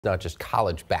Not just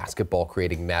college basketball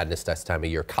creating madness this time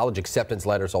of year. College acceptance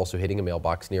letters also hitting a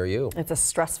mailbox near you. It's a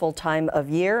stressful time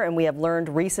of year, and we have learned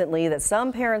recently that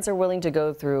some parents are willing to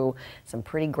go through some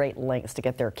pretty great lengths to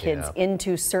get their kids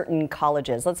into certain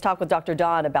colleges. Let's talk with Dr.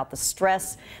 Don about the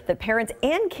stress that parents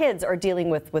and kids are dealing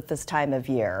with this time of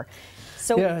year.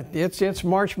 So yeah, it's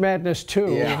March Madness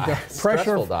too. Yeah, the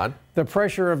pressure, Don. The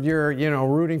pressure of your,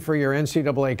 rooting for your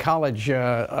NCAA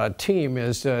college team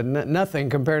is nothing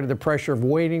compared to the pressure of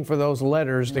waiting for those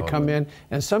letters to come in.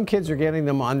 And some kids are getting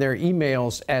them on their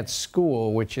emails at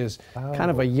school, which is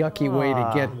kind of a yucky way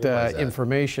to get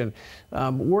information.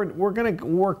 We're going to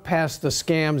work past the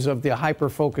scams of the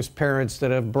hyper-focused parents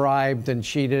that have bribed and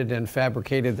cheated and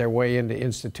fabricated their way into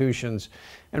institutions,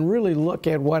 and really look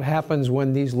at what happens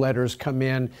when these letters come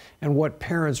in and what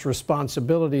parents'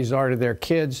 responsibilities are to their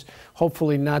kids,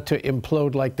 hopefully not to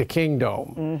implode like the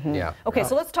Kingdom. Mm-hmm. Yeah. Okay,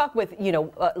 so let's talk with,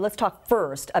 let's talk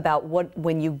first about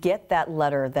when you get that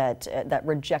letter, that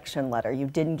rejection letter, you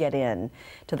didn't get in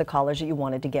to the college that you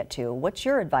wanted to get to. What's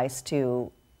your advice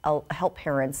to help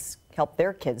parents help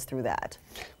their kids through that?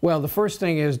 Well, the first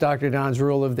thing is Dr. Don's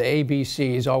rule of the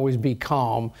ABCs, always be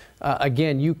calm.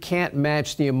 Again, you can't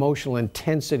match the emotional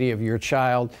intensity of your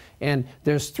child. And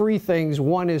there's three things.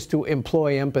 One is to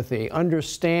employ empathy.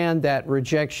 Understand that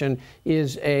rejection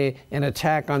is an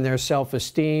attack on their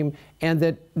self-esteem, and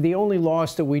that the only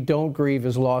loss that we don't grieve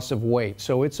is loss of weight.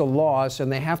 So it's a loss,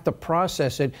 and they have to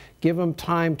process it. Give them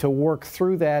time to work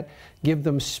through that. Give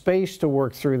them space to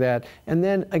work through that. And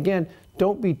then, again,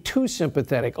 don't be too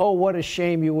sympathetic. Oh, what a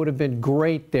shame, you would have been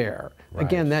great there. Right.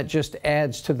 Again, that just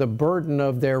adds to the burden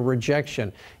of their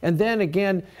rejection. And then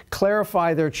again,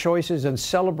 clarify their choices and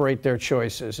celebrate their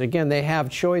choices. Again, they have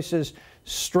choices.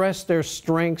 Stress their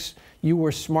strengths. You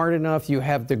were smart enough, you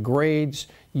have the grades,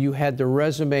 you had the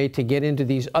resume to get into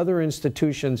these other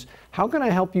institutions. How can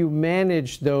I help you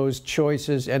manage those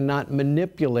choices and not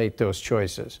manipulate those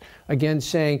choices? Again,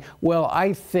 saying, well,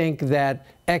 I think that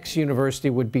X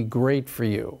university would be great for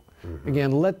you. Mm-hmm.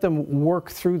 Again, let them work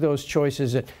through those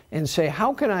choices and say,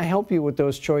 how can I help you with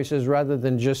those choices, rather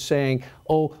than just saying,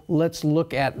 oh, let's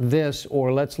look at this,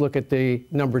 or let's look at the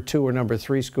number 2 or number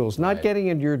 3 schools. Not getting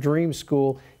into your dream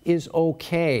school is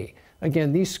okay.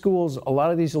 Again, these schools, a lot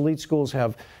of these elite schools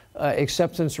have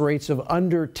acceptance rates of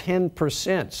under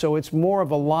 10%, so it's more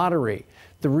of a lottery.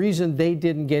 The reason they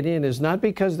didn't get in is not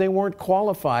because they weren't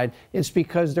qualified, it's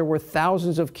because there were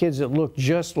thousands of kids that looked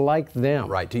just like them.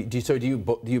 Right. Do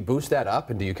you boost that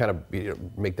up, and do you kind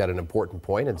of make that an important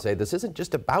point and say, this isn't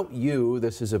just about you,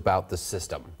 this is about the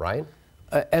system, right?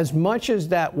 As much as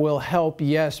that will help,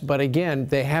 yes, but again,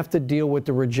 they have to deal with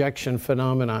the rejection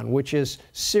phenomenon, which is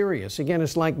serious. Again,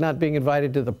 it's like not being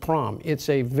invited to the prom. It's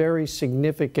a very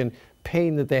significant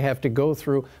pain that they have to go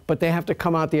through, but they have to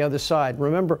come out the other side.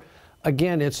 Remember,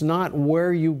 again, it's not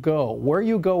where you go. Where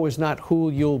you go is not who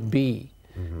you'll be.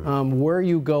 Mm-hmm. Where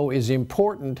you go is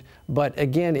important, but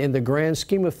again, in the grand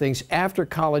scheme of things, after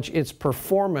college, it's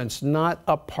performance, not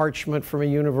a parchment from a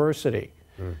university.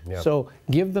 Yep. So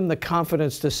give them the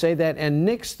confidence to say that, and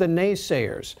nix the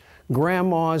naysayers.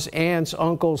 Grandmas, aunts,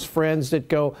 uncles, friends that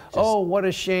go, oh, what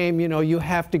a shame, you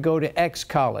have to go to X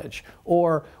college.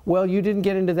 Or, well, you didn't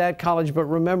get into that college, but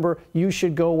remember, you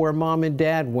should go where mom and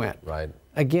dad went. Right.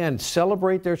 Again,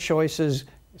 celebrate their choices,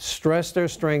 stress their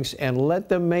strengths, and let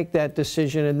them make that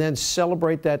decision, and then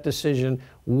celebrate that decision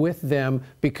with them,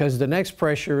 because the next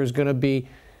pressure is going to be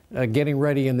getting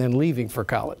ready and then leaving for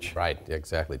college. Right,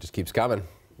 exactly. Just keeps coming.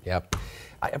 Yep.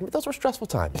 Those were stressful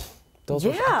times. I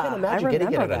can't imagine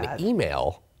getting it on an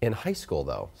email in high school,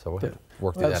 though. So we'll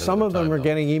work through that. Some of them are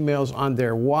getting emails on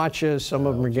their watches. Some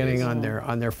of them are getting on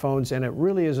their phones, and it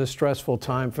really is a stressful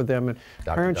time for them. And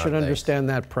parents should understand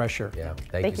that pressure. Yeah.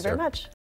 Thank you very much.